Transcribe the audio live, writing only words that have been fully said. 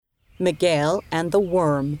Miguel and the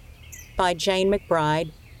Worm by Jane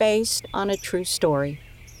McBride, based on a true story.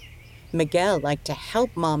 Miguel liked to help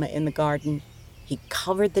Mama in the garden. He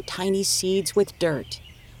covered the tiny seeds with dirt.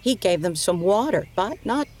 He gave them some water, but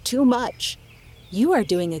not too much. You are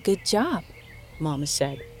doing a good job, Mama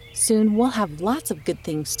said. Soon we'll have lots of good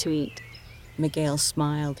things to eat. Miguel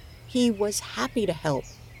smiled. He was happy to help.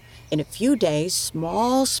 In a few days,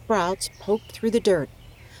 small sprouts poked through the dirt.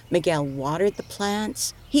 Miguel watered the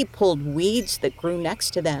plants. He pulled weeds that grew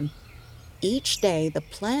next to them. Each day, the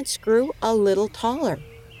plants grew a little taller.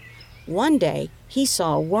 One day, he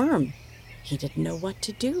saw a worm. He didn't know what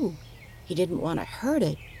to do. He didn't want to hurt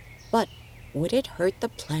it. But would it hurt the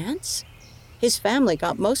plants? His family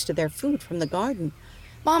got most of their food from the garden.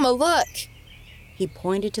 Mama, look! He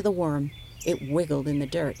pointed to the worm. It wiggled in the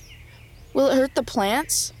dirt. Will it hurt the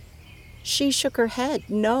plants? She shook her head,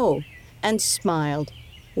 no, and smiled.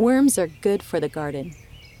 Worms are good for the garden.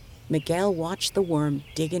 Miguel watched the worm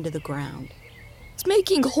dig into the ground. It's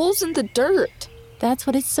making holes in the dirt. That's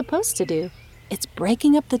what it's supposed to do. It's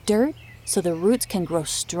breaking up the dirt so the roots can grow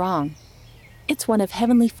strong. It's one of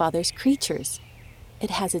Heavenly Father's creatures.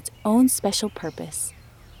 It has its own special purpose.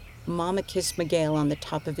 Mama kissed Miguel on the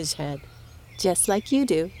top of his head. Just like you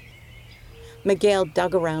do. Miguel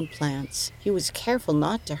dug around plants. He was careful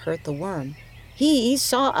not to hurt the worm. He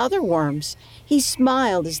saw other worms. He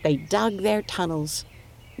smiled as they dug their tunnels.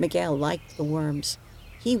 Miguel liked the worms.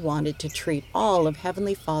 He wanted to treat all of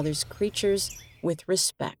Heavenly Father's creatures with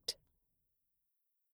respect.